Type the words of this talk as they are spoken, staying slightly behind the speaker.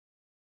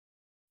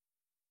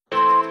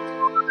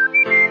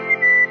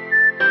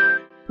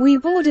We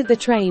boarded the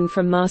train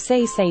from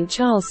Marseille Saint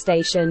Charles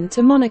Station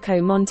to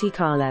Monaco Monte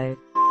Carlo.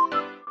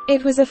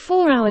 It was a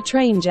 4-hour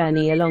train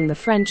journey along the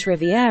French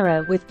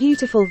Riviera with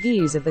beautiful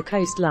views of the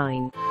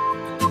coastline.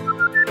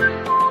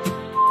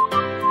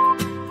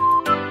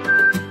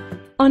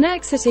 On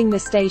exiting the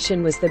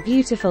station was the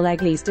beautiful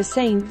Église de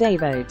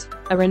Sainte-Dévote,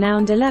 a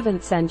renowned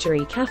 11th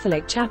century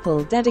Catholic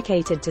chapel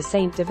dedicated to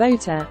Saint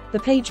Devota, the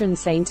patron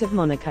saint of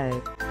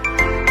Monaco.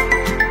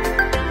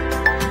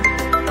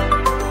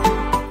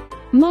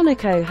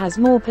 Monaco has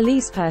more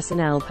police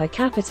personnel per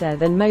capita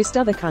than most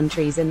other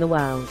countries in the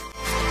world.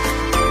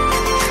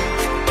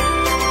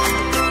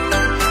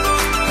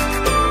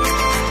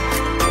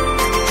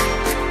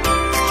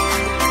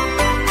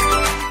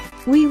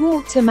 We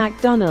walked to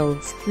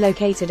McDonald's,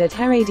 located at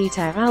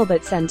Héréditaire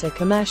Albert Centre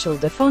Commercial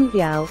de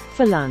Fontvielle,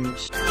 for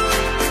lunch.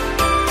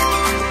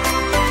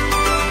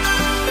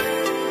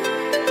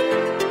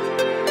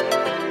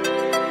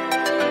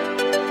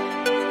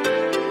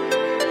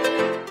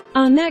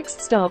 Our next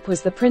stop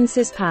was the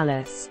Prince's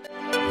Palace.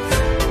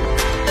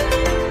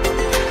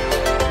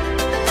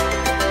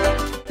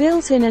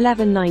 Built in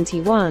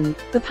 1191,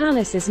 the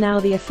palace is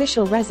now the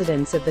official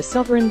residence of the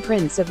Sovereign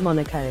Prince of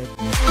Monaco.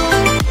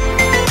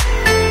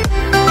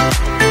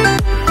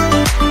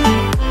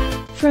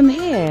 From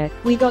here,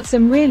 we got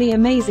some really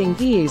amazing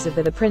views of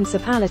the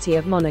Principality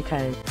of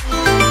Monaco.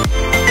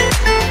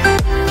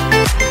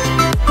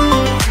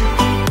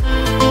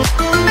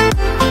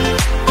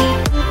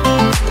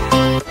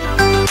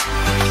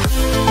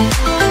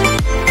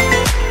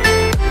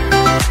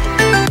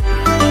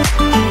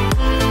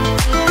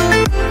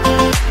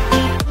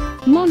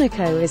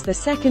 Monaco is the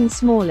second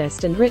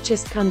smallest and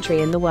richest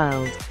country in the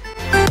world.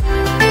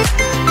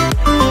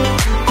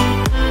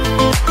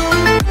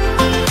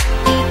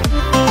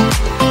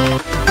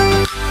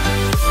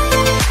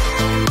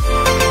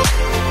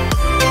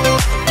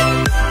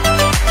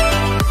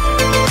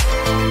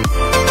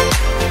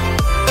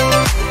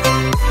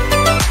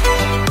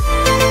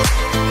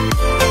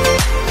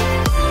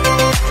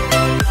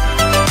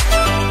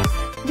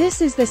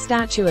 This is the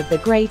statue of the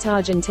great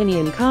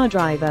Argentinian car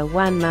driver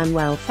Juan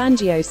Manuel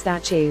Fangio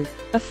Statue,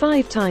 a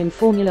 5-time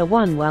Formula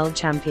One world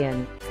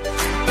champion.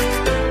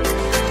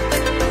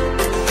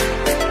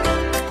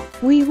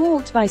 We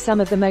walked by some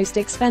of the most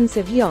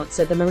expensive yachts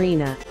at the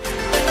marina.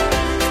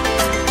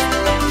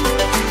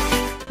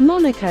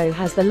 Monaco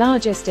has the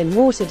largest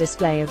in-water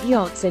display of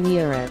yachts in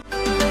Europe.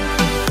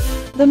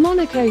 The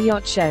Monaco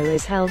Yacht Show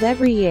is held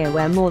every year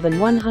where more than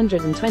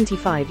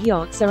 125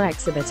 yachts are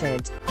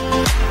exhibited.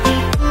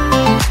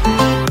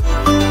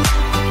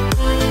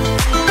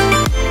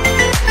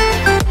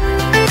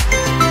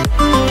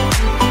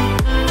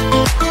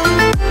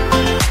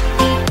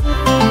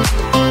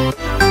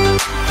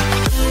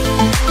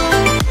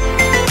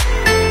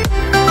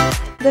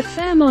 The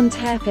Fairmont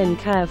hairpin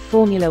curve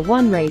Formula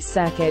One race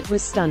circuit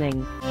was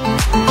stunning.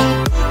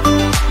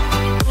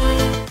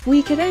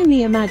 We could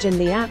only imagine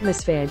the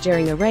atmosphere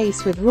during a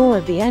race with roar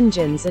of the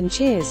engines and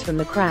cheers from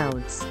the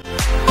crowds.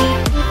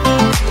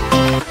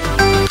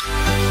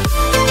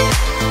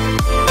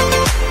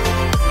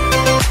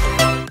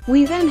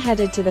 We then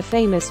headed to the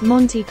famous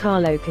Monte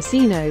Carlo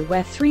casino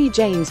where 3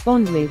 James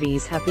Bond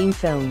movies have been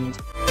filmed.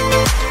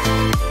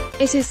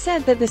 It is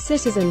said that the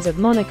citizens of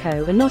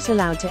Monaco are not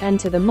allowed to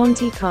enter the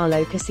Monte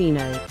Carlo casino.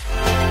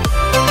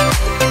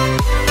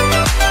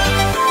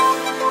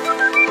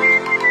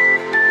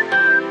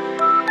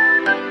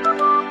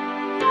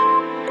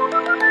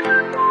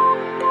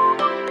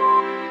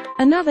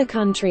 Another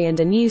country and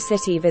a new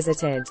city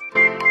visited.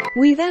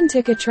 We then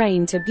took a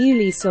train to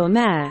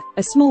Bouilly-sur-Mer,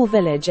 a small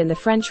village in the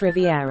French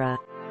Riviera.